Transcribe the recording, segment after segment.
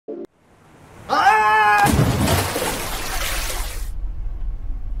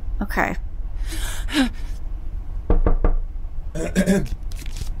Okay.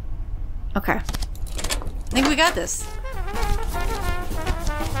 Okay. I think we got this.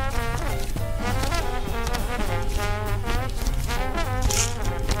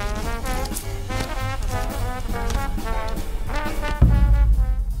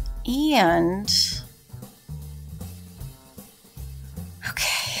 And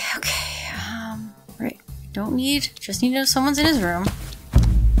okay. Right. Don't need, just need to know someone's in his room.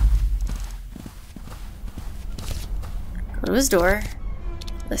 Go to his door.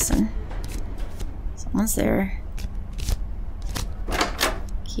 Listen. Someone's there.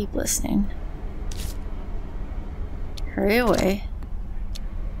 Keep listening. Hurry away.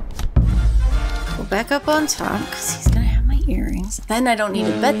 Go back up on top, because he's gonna have my earrings. Then I don't need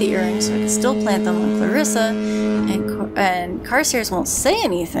to bet the earrings, so I can still plant them on Clarissa, and Carstairs won't say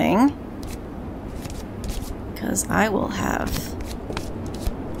anything, because I will have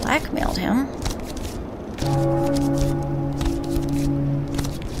blackmailed him.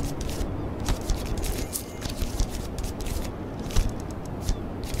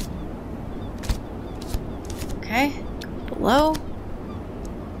 Okay, go below.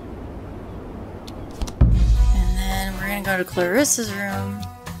 And then we're gonna go to Clarissa's room.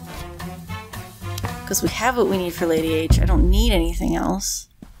 Because we have what we need for Lady H. I don't need anything else.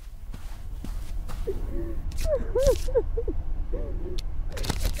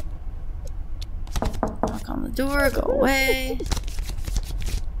 Knock on the door, go away.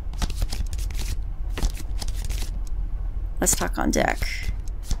 Let's talk on deck.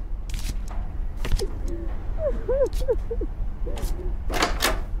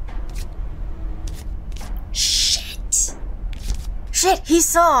 Shit! Shit, he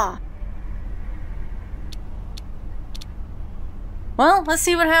saw! Well, let's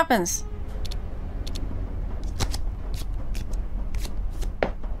see what happens.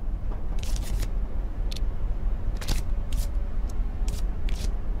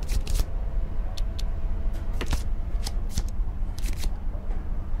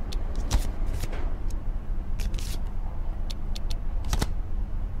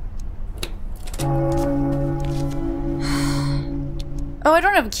 Oh, I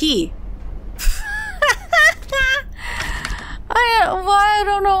don't have a key. I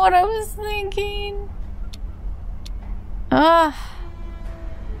don't know what I was thinking.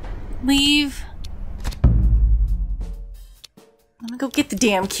 Leave. I'm gonna go get the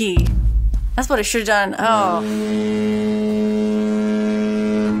damn key. That's what I should have done. Oh.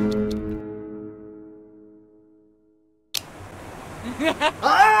 We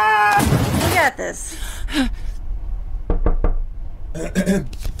got this.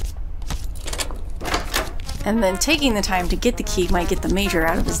 And then taking the time to get the key might get the Major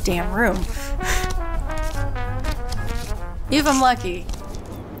out of his damn room. If I'm lucky.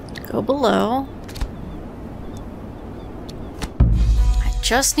 Go below. I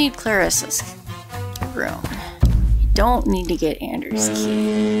just need Clarissa's room. You don't need to get Andrew's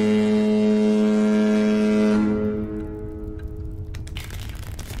key.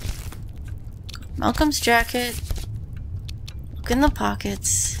 Malcolm's jacket. Look in the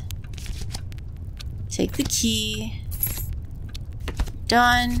pockets. Take the key.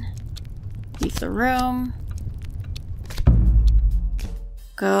 Done. Leave the room.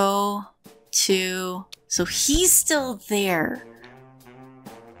 Go to... So he's still there.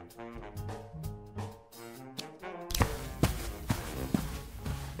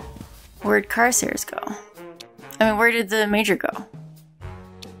 Where'd Carstairs go? I mean, where did the Major go?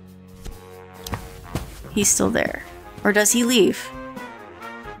 He's still there. Or does he leave?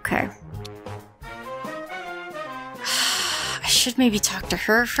 Okay. I should maybe talk to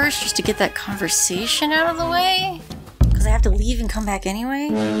her first just to get that conversation out of the way. Because I have to leave and come back anyway.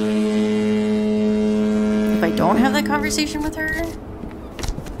 If I don't have that conversation with her.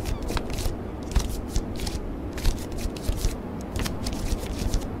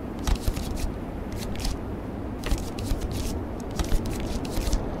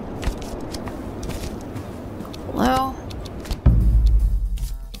 Hello?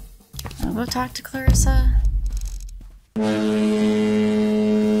 I'll go talk to Clarissa.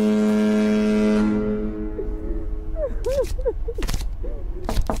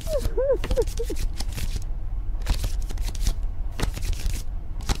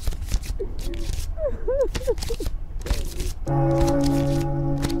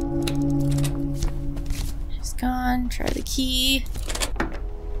 She's gone. Try the key.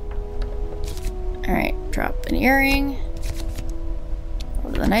 Alright, drop an earring.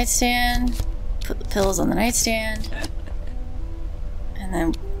 Go to the nightstand. Put the pills on the nightstand. And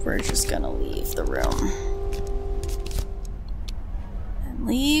then we're just gonna leave the room. And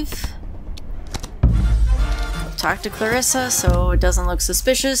Leave. Talk to Clarissa so it doesn't look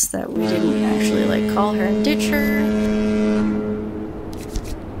suspicious that we didn't actually, like, call her and ditch her.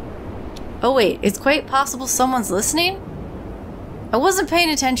 Oh wait, it's quite possible someone's listening? I wasn't paying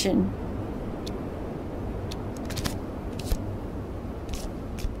attention.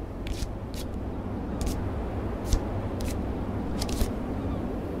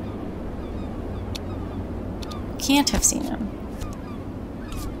 Can't have seen him.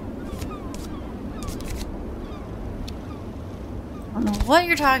 I don't know what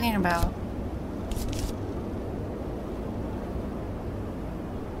you're talking about.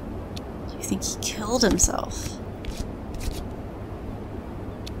 Do you think he killed himself?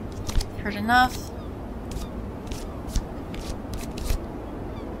 Heard enough?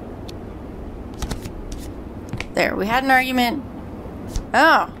 There, we had an argument.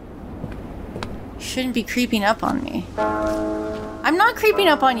 Oh. Shouldn't be creeping up on me. I'm not creeping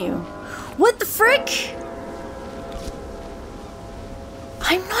up on you. What the frick?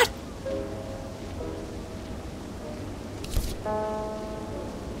 I'm not...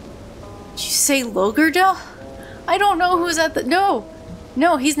 Did you say Logardel? I don't know who's at the... No!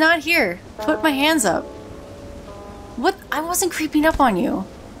 No, he's not here. Put my hands up. What? I wasn't creeping up on you.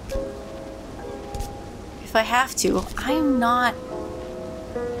 If I have to. I'm not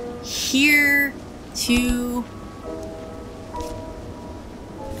here to...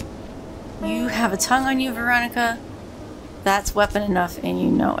 You have a tongue on you, Veronica. That's weapon enough and you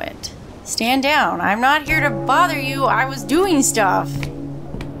know it. Stand down. I'm not here to bother you. I was doing stuff.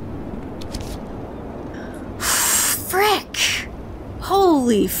 Frick.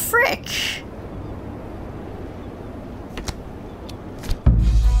 Holy frick.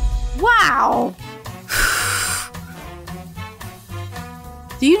 Wow.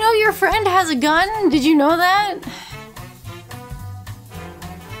 Do you know your friend has a gun? Did you know that?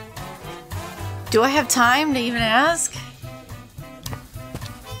 Do I have time to even ask?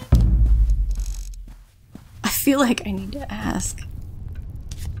 I feel like I need to ask.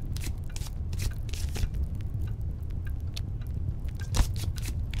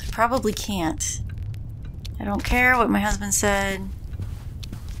 I probably can't. I don't care what my husband said.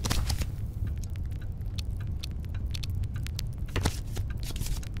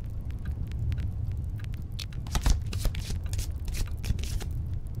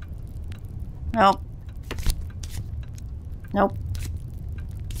 Nope. Nope.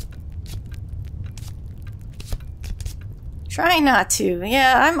 Trying not to.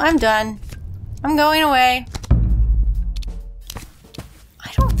 Yeah, I'm done. I'm going away.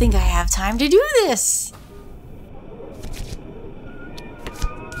 I don't think I have time to do this.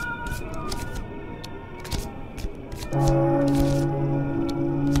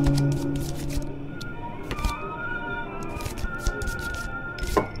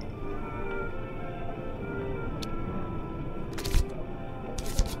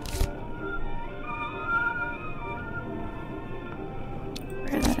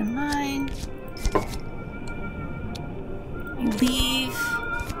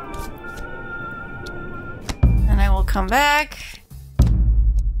 Come back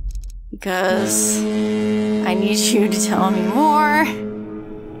because I need you to tell me more.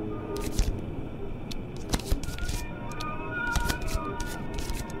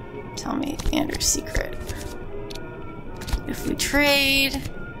 Tell me Andrew's secret. If we trade,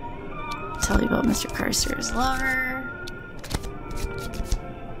 tell you about Mr. Carstairs' lover.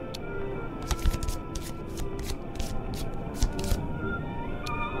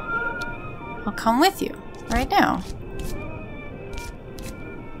 I'll come with you right now.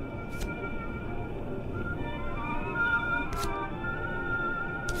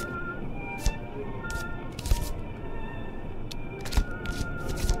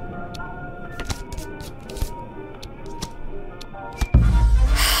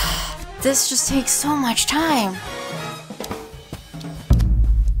 This just takes so much time.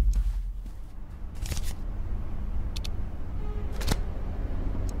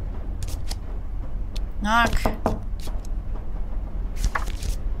 Knock.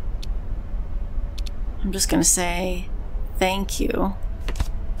 I'm just gonna say thank you.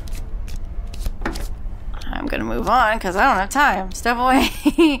 I'm gonna move on because I don't have time. Step away.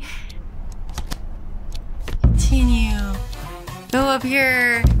 Continue. Go up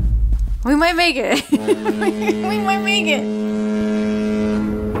here. We might make it. We might make it.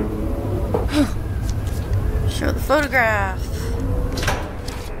 Show the photograph.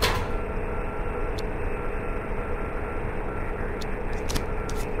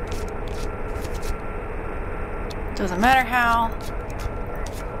 Doesn't matter how.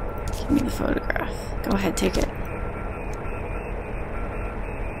 Give me the photograph. Go ahead, take it.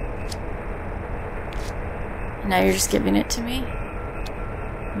 Now you're just giving it to me?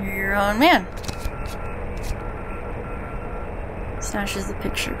 You're your own man. Snatches the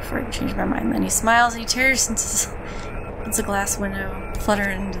picture before I can change my mind. Then he smiles and he tears into a glass window,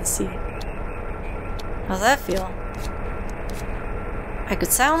 fluttering into the sea. How's that feel? I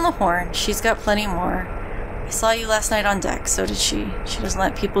could sound the horn. She's got plenty more. I saw you last night on deck, so did she. She doesn't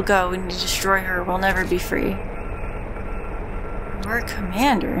let people go. We need to destroy her. We'll never be free. You're a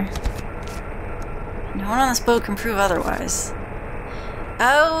commander. No one on this boat can prove otherwise.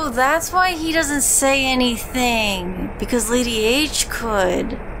 Oh, that's why he doesn't say anything. Because Lady H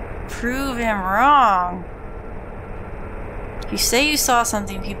could prove him wrong. If you say you saw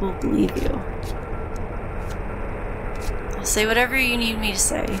something, people will believe you. I'll say whatever you need me to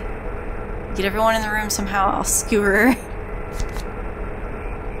say. Get everyone in the room somehow, I'll skewer her.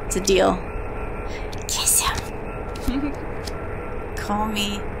 It's a deal. Kiss him. Call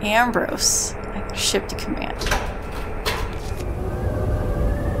me Ambrose. I got a ship to command.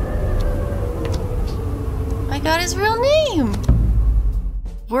 I got his real name!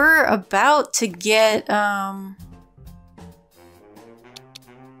 We're about to get, we're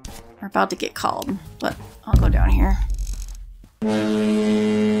about to get called, but I'll go down here.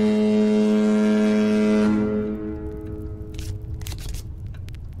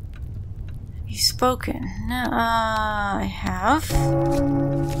 You've spoken. No, I have.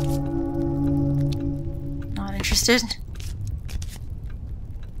 Not interested.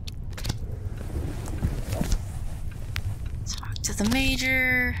 Talk to the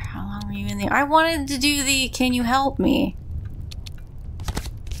major. How long were you in the... I wanted to do the can you help me?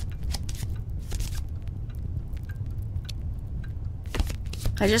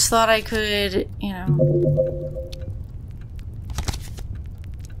 I just thought I could, you know...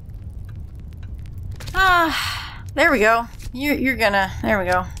 Ah, there we go. You're gonna... There we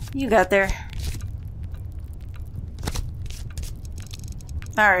go. You got there.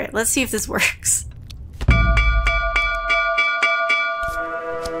 Alright, let's see if this works.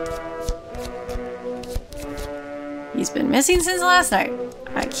 He's been missing since last night.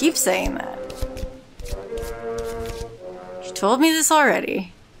 I keep saying that. She told me this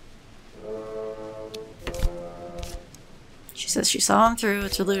already. She says she saw him through.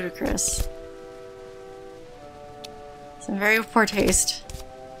 It's ludicrous. It's in very poor taste.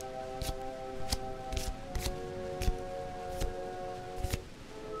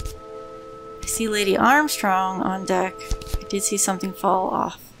 I see Lady Armstrong on deck. I did see something fall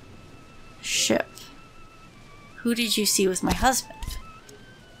off the ship. Who did you see with my husband?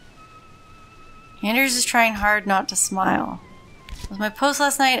 Anders is trying hard not to smile. With my post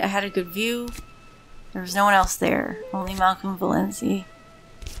last night, I had a good view. There was no one else there. Only Malcolm Valenzi.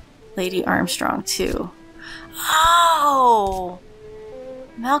 Lady Armstrong, too. Oh!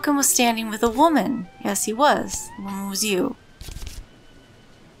 Malcolm was standing with a woman. Yes, he was. The woman was you.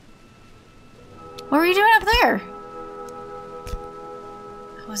 What were you doing up there?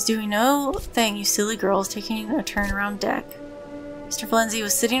 I was doing no thing, you silly girls, taking a turn around deck. Mr. Valenzi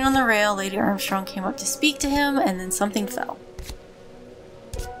was sitting on the rail. Lady Armstrong came up to speak to him, and then something fell.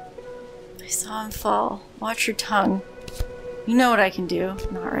 I saw him fall. Watch your tongue. You know what I can do.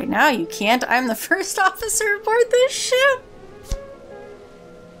 Not right now, you can't. I'm the first officer aboard this ship.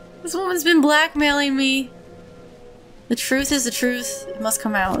 This woman's been blackmailing me. The truth is the truth. It must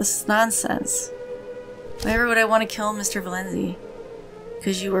come out. This is nonsense. Why ever would I want to kill Mr. Valenzi?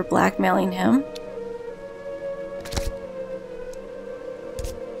 Because you were blackmailing him?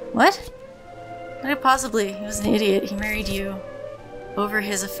 What? What could possibly? He was an idiot. He married you over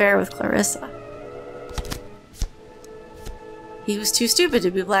his affair with Clarissa. He was too stupid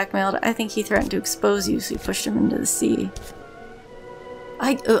to be blackmailed. I think he threatened to expose you, so you pushed him into the sea.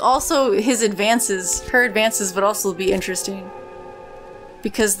 Also, his advances, her advances would also be interesting.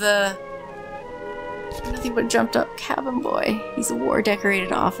 Because nothing but jumped up cabin boy. He's a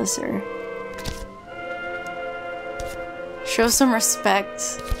war-decorated officer. Show some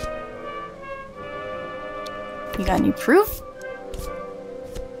respect. You got any proof?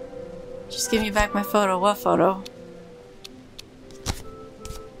 Just give me back my photo. What photo?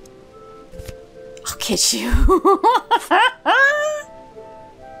 I'll get you.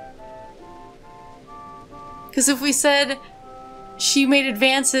 Because if we said she made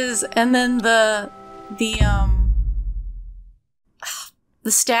advances and then the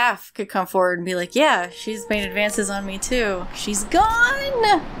staff could come forward and be like, yeah, she's made advances on me too. She's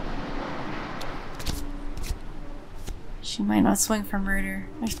gone! She might not swing for murder.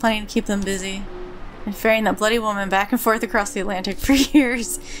 There's plenty to keep them busy. Been ferrying that bloody woman back and forth across the Atlantic for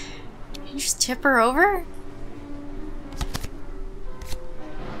years. You just tip her over?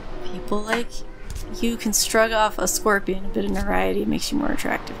 People like you can shrug off a scorpion. A bit of notoriety makes you more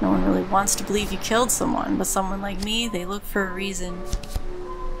attractive. No one really wants to believe you killed someone, but someone like me, they look for a reason.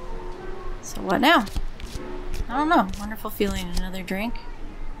 So what now? I don't know. Wonderful feeling. Another drink?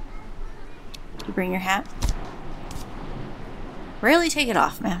 You bring your hat? Rarely take it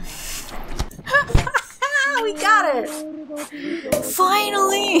off, man. We got it!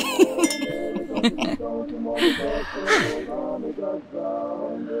 Finally!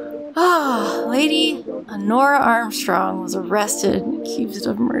 Ah, Lady Honora Armstrong was arrested and accused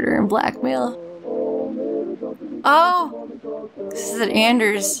of murder and blackmail. Oh! This is that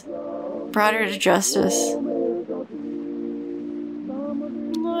Anders brought her to justice.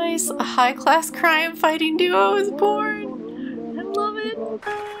 Nice. A high-class crime-fighting duo is born. I love it.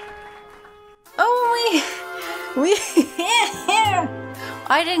 Oh, we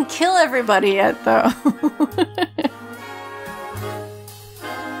I didn't kill everybody yet, though.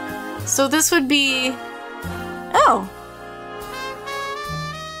 So this would be... Oh!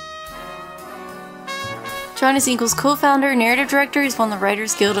 John is Inkle's co-founder, narrative director. He's won the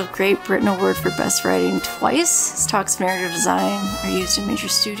Writers Guild of Great Britain Award for Best Writing twice. His talks of narrative design are used in major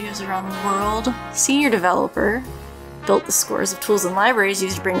studios around the world. Senior developer. Built the scores of tools and libraries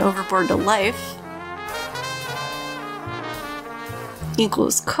used to bring Overboard to life. Inkle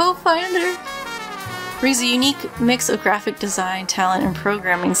is co-founder. Brings a unique mix of graphic design, talent, and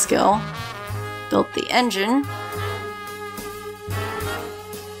programming skill. Built the engine.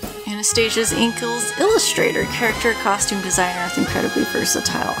 Anastasia's Inkle's illustrator, character, costume designer with incredibly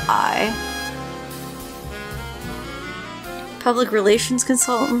versatile eye. Public relations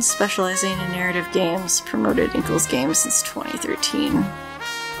consultant specializing in narrative games, promoted Inkle's games since 2013.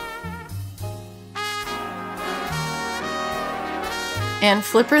 And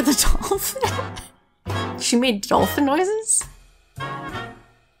Flipper the dolphin? She made dolphin noises?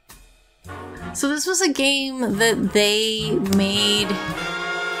 So this was a game that they made,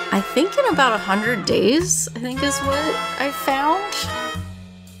 I think in about 100 days, I think is what I found.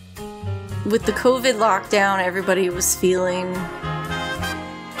 With the COVID lockdown, everybody was feeling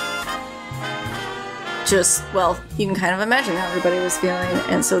just, well, you can kind of imagine how everybody was feeling.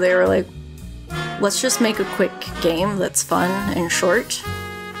 And so they were like, let's just make a quick game that's fun and short.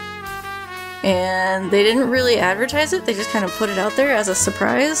 And they didn't really advertise it, they just kind of put it out there as a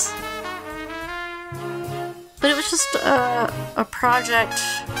surprise. But it was just a project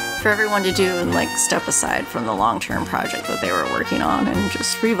for everyone to do and like step aside from the long-term project that they were working on and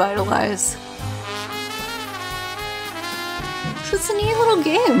just revitalize. So it's a neat little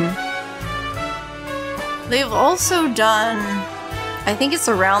game. They've also done, I think it's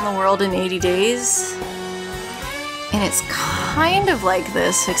Around the World in 80 Days. And it's kind of like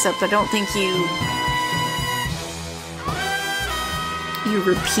this, except I don't think you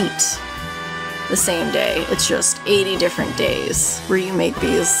repeat the same day. It's just 80 different days where you make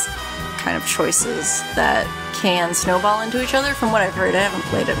these kind of choices that can snowball into each other from what I've heard. I haven't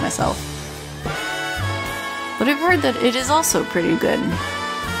played it myself. But I've heard that it is also pretty good.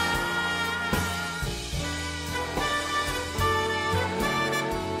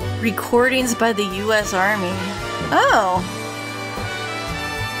 Recordings by the US Army. Oh!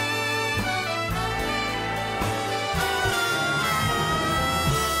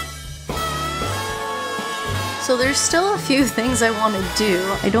 So there's still a few things I want to do.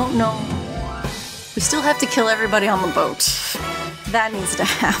 I don't know. We still have to kill everybody on the boat. That needs to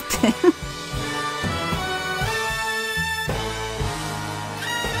happen.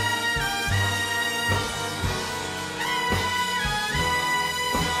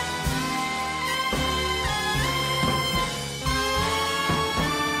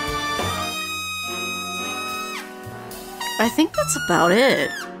 I think that's about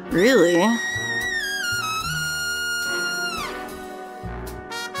it, really.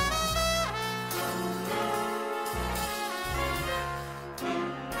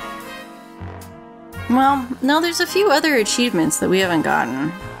 Well, no, there's a few other achievements that we haven't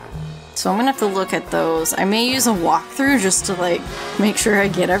gotten. So I'm gonna have to look at those. I may use a walkthrough just to like make sure I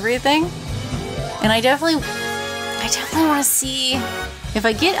get everything. And I definitely want to see if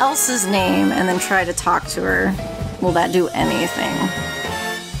I get Elsa's name and then try to talk to her. Will that do anything?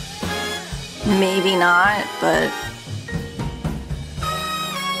 Maybe not, but...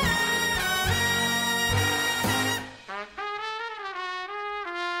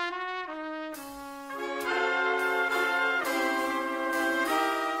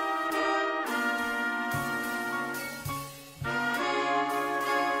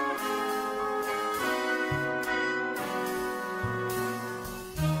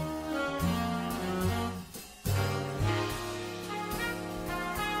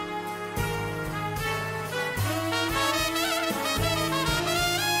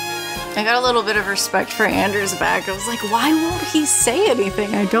 I got a little bit of respect for Anders back. I was like, why won't he say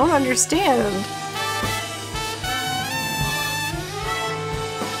anything? I don't understand.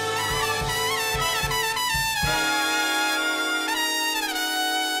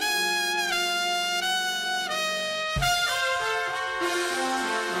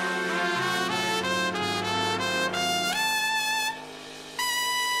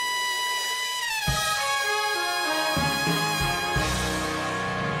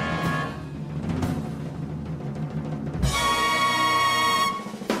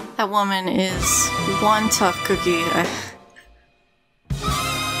 That woman is one tough cookie. You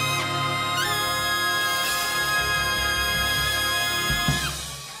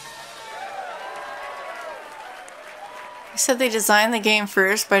said they designed the game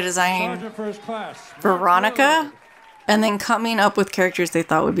first by designing Veronica and then coming up with characters they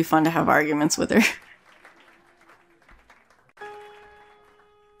thought would be fun to have arguments with her.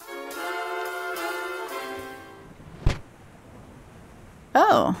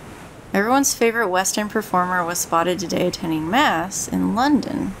 Oh. Everyone's favorite Western performer was spotted today attending Mass in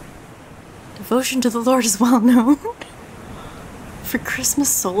London. Devotion to the Lord is well known. For Christmas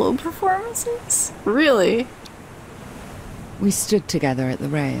solo performances? Really? We stood together at the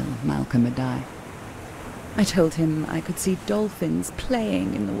rail, Malcolm and I. I told him I could see dolphins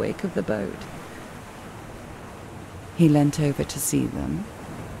playing in the wake of the boat. He leant over to see them.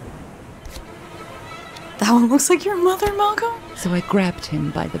 That one looks like your mother, Malcolm. So I grabbed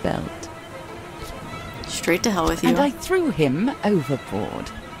him by the belt. Straight to hell with you. And I threw him overboard.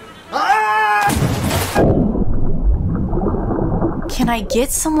 Can I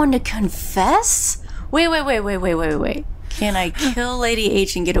get someone to confess? Wait. Can I kill Lady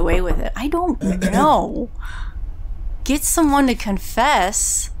H and get away with it? I don't know. Get someone to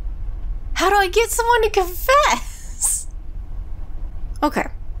confess? How do I get someone to confess? Okay.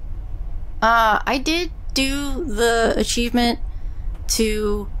 I did do the achievement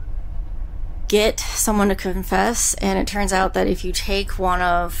to get someone to confess, and it turns out that if you take one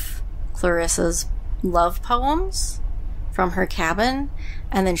of Clarissa's love poems from her cabin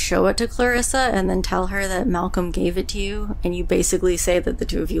and then show it to Clarissa and then tell her that Malcolm gave it to you, and you basically say that the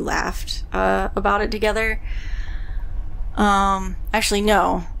two of you laughed about it together. Actually,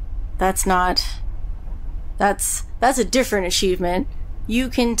 no. That's a different achievement. You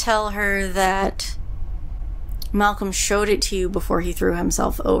can tell her that Malcolm showed it to you before he threw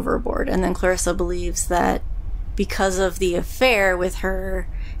himself overboard, and then Clarissa believes that because of the affair with her,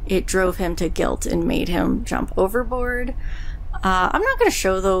 it drove him to guilt and made him jump overboard. I'm not going to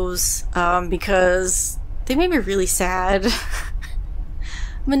show those because they made me really sad.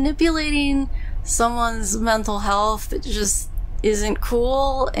 Manipulating someone's mental health just isn't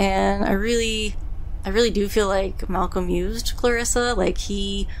cool, and I really do feel like Malcolm used Clarissa. Like,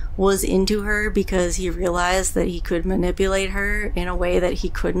 he was into her because he realized that he could manipulate her in a way that he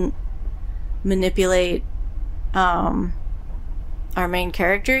couldn't manipulate our main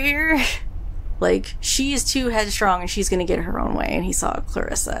character here. Like, she is too headstrong and she's gonna get her own way, and he saw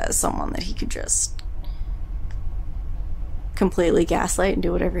Clarissa as someone that he could just completely gaslight and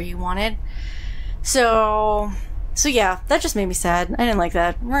do whatever he wanted. So yeah, that just made me sad. I didn't like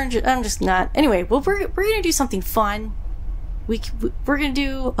that. I'm just not. Anyway, well, we're gonna do something fun. We're gonna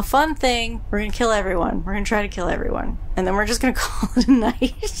do a fun thing. We're gonna kill everyone. We're gonna try to kill everyone, and then we're just gonna call it a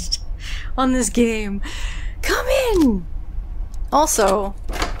night on this game. Come in. Also,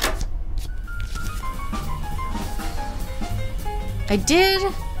 I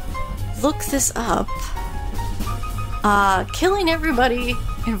did look this up. Killing everybody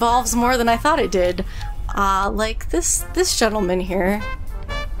involves more than I thought it did. Like this gentleman here.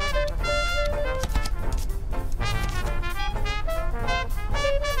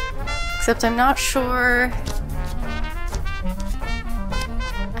 Except I'm not sure.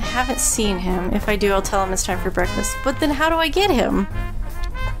 I haven't seen him. If I do, I'll tell him it's time for breakfast. But then how do I get him?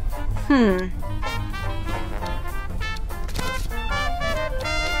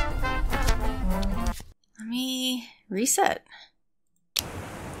 Let me reset.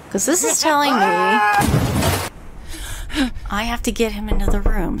 Because this is telling me I have to get him into the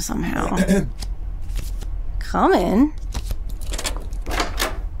room somehow. Come in.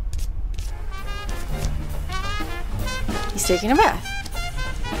 He's taking a bath.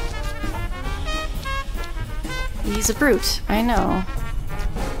 He's a brute, I know.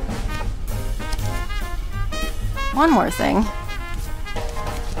 One more thing.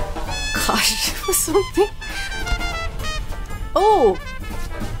 Gosh, it was something. Oh!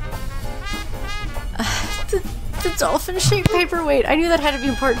 The dolphin-shaped paperweight. I knew that had to be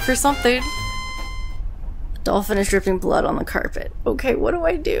important for something. The dolphin is dripping blood on the carpet. Okay, what do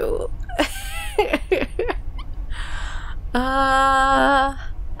I do?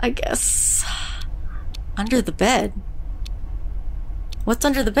 I guess. Under the bed? What's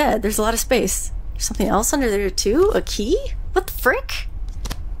under the bed? There's a lot of space. There's something else under there too? A key? What the frick?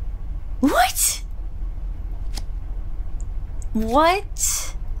 What?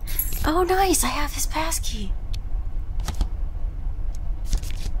 What? Oh, nice. I have his passkey.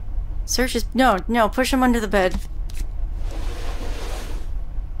 Search his... No, push him under the bed.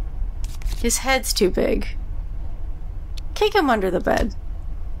 His head's too big. Kick him under the bed.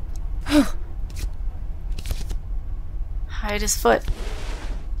 Hide his foot.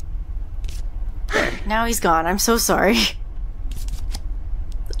 There, now he's gone. I'm so sorry.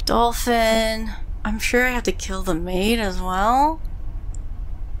 The dolphin. I'm sure I have to kill the maid as well.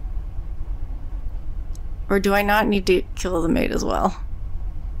 Or do I not need to kill the maid as well?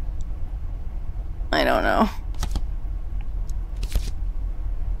 I don't know.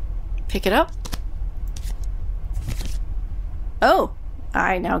 Pick it up. Oh,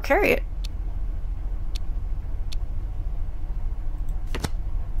 I now carry it.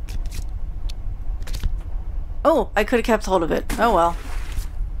 Oh, I could have kept hold of it. Oh well.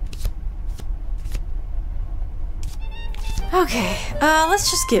 Okay,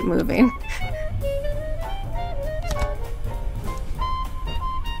 let's just get moving.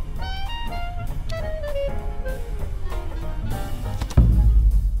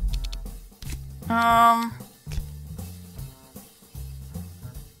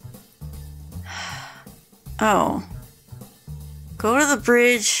 Oh. Go to the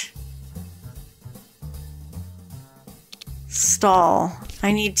bridge. Stall.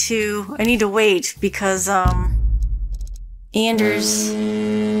 I need to wait because, Anders...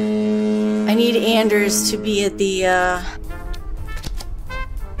 I need Anders to be at the,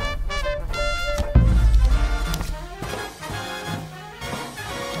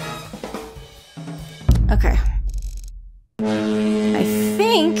 Okay. I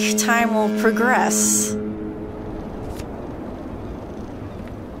think time will progress.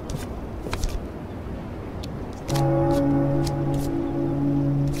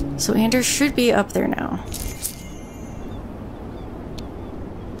 So Anders should be up there now.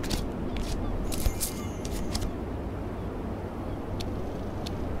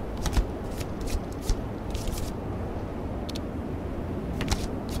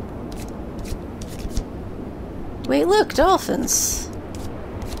 Wait, look, dolphins.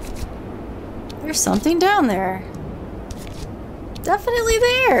 There's something down there. Definitely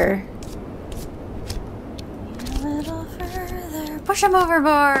there. A little further. Push him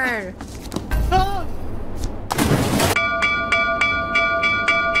overboard.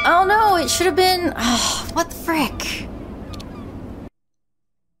 Oh no, it should have been... Oh, what the frick?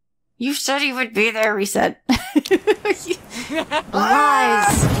 You said he would be there, reset.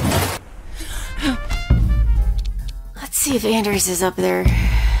 Lies. Let's see if Anders is up there.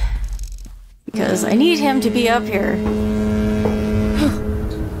 Because I need him to be up here.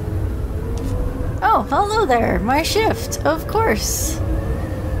 Oh, hello there. My shift, of course.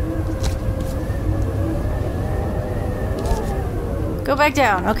 Go back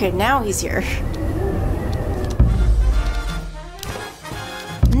down. Okay, now he's here.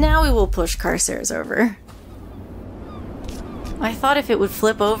 Now we will push Carceres over. I thought if it would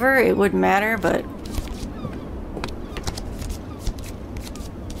flip over, it wouldn't matter, but...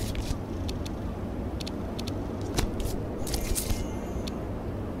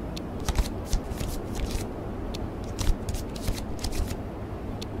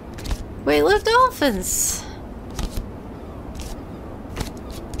 Wait, look, dolphins!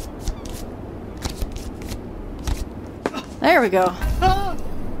 There we go.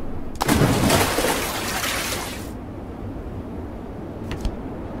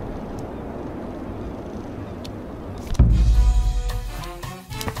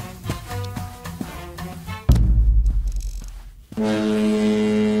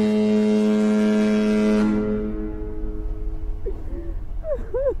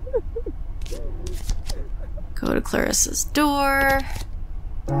 Go to Clarissa's door.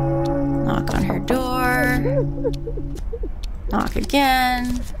 Knock on her door. Knock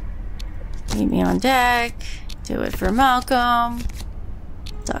again. Meet me on deck. Do it for Malcolm.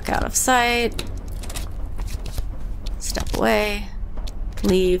 Duck out of sight. Step away.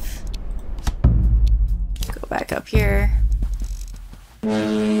 Leave. Go back up here.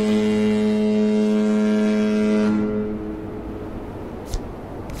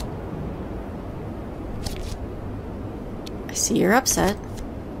 I see you're upset.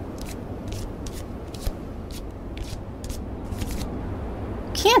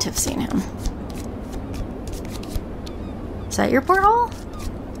 Can't have seen him. Is that your porthole?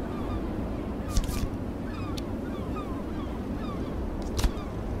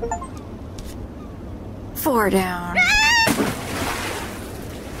 4 down.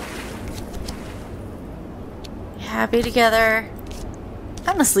 Happy together.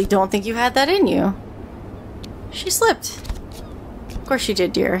 I honestly don't think you had that in you. She slipped. Of course she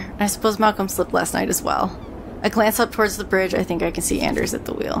did, dear. I suppose Malcolm slipped last night as well. I glance up towards the bridge. I think I can see Anders at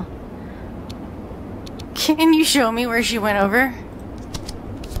the wheel. Can you show me where she went over?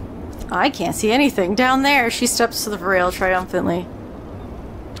 I can't see anything. Down there. She steps to the rail triumphantly.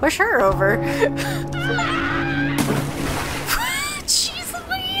 Push her over. Jeez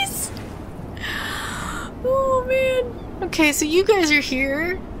Louise. Oh, man. Okay, so you guys are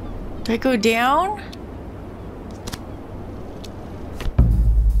here. Do I go down?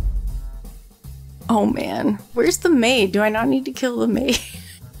 Oh, man. Where's the maid? Do I not need to kill the maid?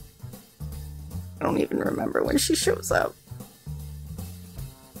 I don't even remember when she shows up.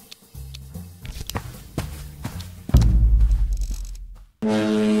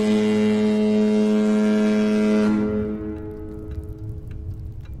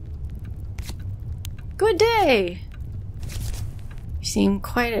 Good day! You seem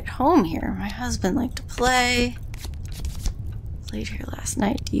quite at home here. My husband liked to play. Played here last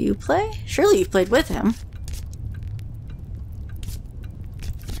night. Do you play? Surely you've played with him.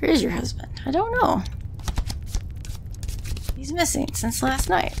 Where is your husband? I don't know. He's missing since last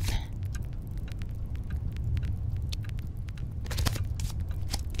night.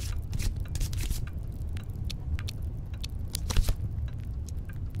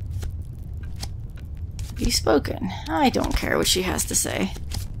 Have you spoken? I don't care what she has to say.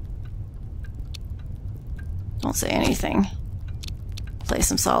 Don't say anything. Play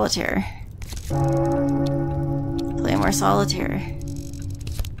some solitaire. Play more solitaire.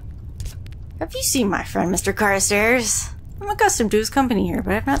 Have you seen my friend, Mr. Carstairs? I'm accustomed to his company here,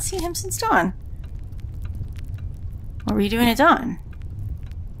 but I've not seen him since dawn. What were you doing at dawn?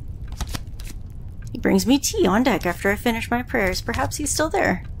 He brings me tea on deck after I finish my prayers. Perhaps he's still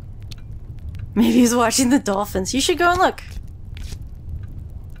there. Maybe he's watching the dolphins. You should go and look.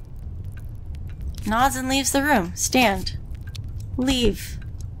 Nods and leaves the room. Stand. Leave.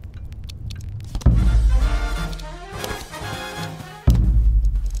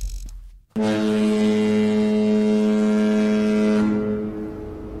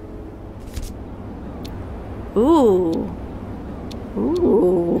 Ooh.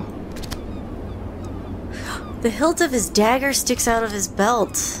 Ooh. The hilt of his dagger sticks out of his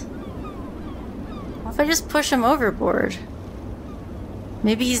belt. What if I just push him overboard?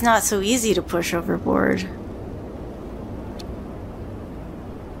 Maybe he's not so easy to push overboard.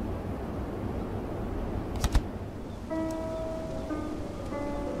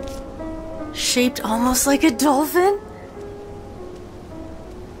 Shaped almost like a dolphin?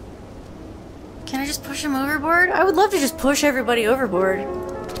 Can I just push him overboard? I would love to just push everybody overboard.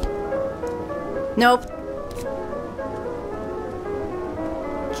 Nope.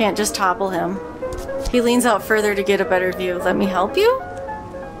 Can't just topple him. He leans out further to get a better view. Let me help you?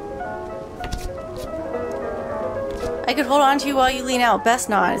 I could hold on to you while you lean out. Best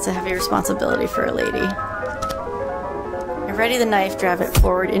not. It's a heavy responsibility for a lady. I ready the knife, drive it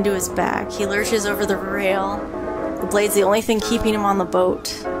forward into his back. He lurches over the rail. The blade's the only thing keeping him on the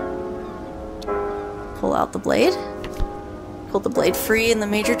boat. Pull out the blade. Pull the blade free and the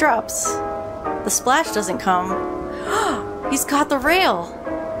major drops. The splash doesn't come. He's caught the rail!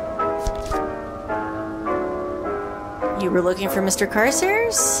 You were looking for Mr.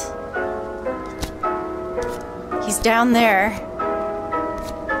 Carstairs? He's down there.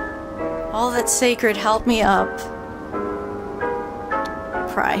 All that's sacred, help me up.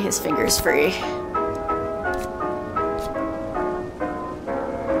 Pry his fingers free.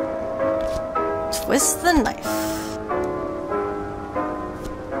 Twist the knife.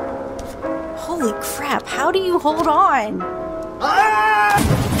 Holy crap, how do you hold on?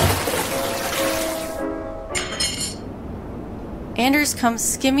 Anders comes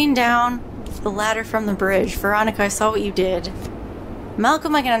skimming down the ladder from the bridge. Veronica, I saw what you did.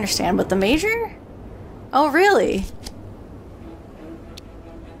 Malcolm, I can understand, but the Major? Oh, really?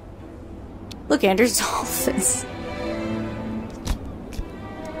 Look, Anders, dolphins.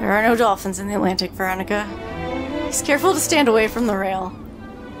 There are no dolphins in the Atlantic, Veronica. He's careful to stand away from the rail.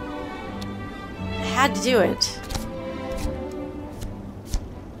 I had to do it.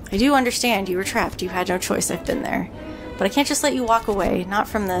 I do understand you were trapped. You had no choice. I've been there. But I can't just let you walk away. Not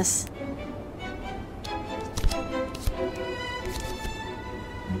from this.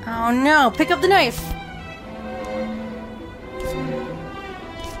 Oh no! Pick up the knife!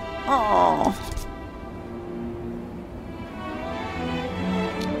 Oh.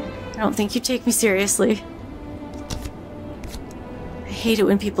 I don't think you take me seriously. I hate it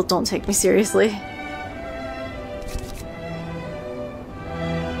when people don't take me seriously.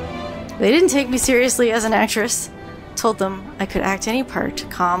 They didn't take me seriously as an actress. Told them I could act any part.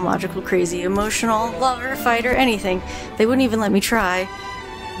 Calm, logical, crazy, emotional, lover, fighter, anything. They wouldn't even let me try.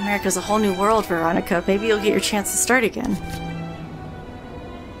 America's a whole new world, Veronica. Maybe you'll get your chance to start again.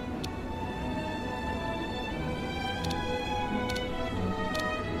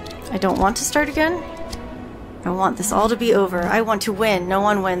 I don't want to start again. I want this all to be over. I want to win. No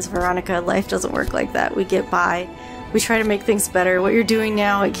one wins, Veronica. Life doesn't work like that. We get by. We try to make things better. What you're doing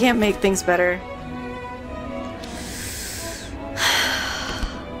now, it can't make things better.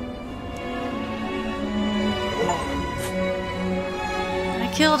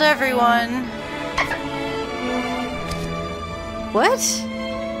 I killed everyone. What?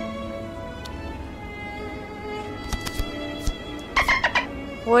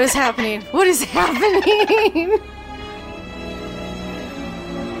 What is happening? What is happening?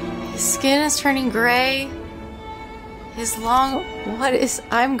 His skin is turning gray. His long... What is...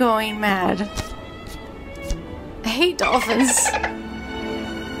 I'm going mad. I hate dolphins.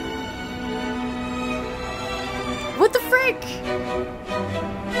 What the frick?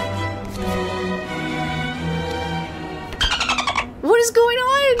 What is going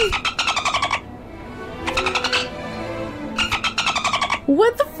on?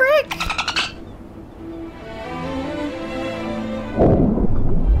 What the frick?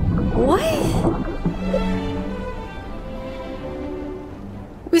 What?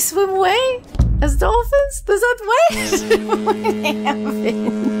 We swim away as dolphins? Does that what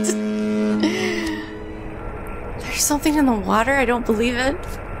happened? There's something in the water. I don't believe it.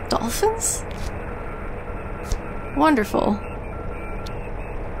 Dolphins? Wonderful.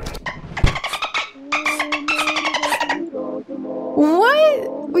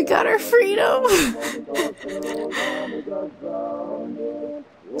 What? We got our freedom.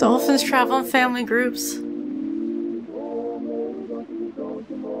 Dolphins travel in family groups.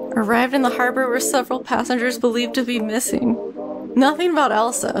 Arrived in the harbor where several passengers believed to be missing. Nothing about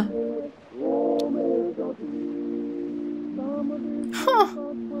Elsa. Huh.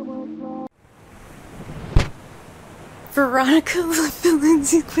 Veronica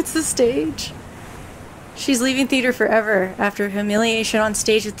Lindsay quits the stage. She's leaving theater forever after humiliation on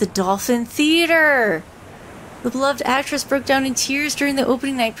stage at the Dolphin Theater. The beloved actress broke down in tears during the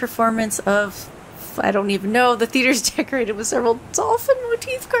opening night performance of... I don't even know. The theater's decorated with several dolphin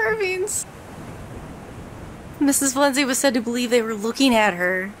motif carvings. Mrs. Lindsay was said to believe they were looking at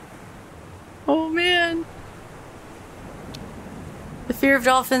her. Oh man. The fear of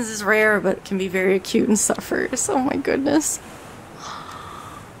dolphins is rare, but can be very acute and suffers. Oh my goodness.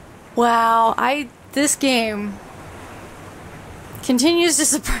 Wow, this game continues to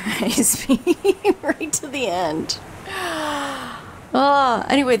surprise me right to the end.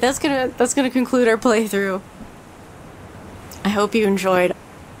 Anyway, that's gonna conclude our playthrough. I hope you enjoyed.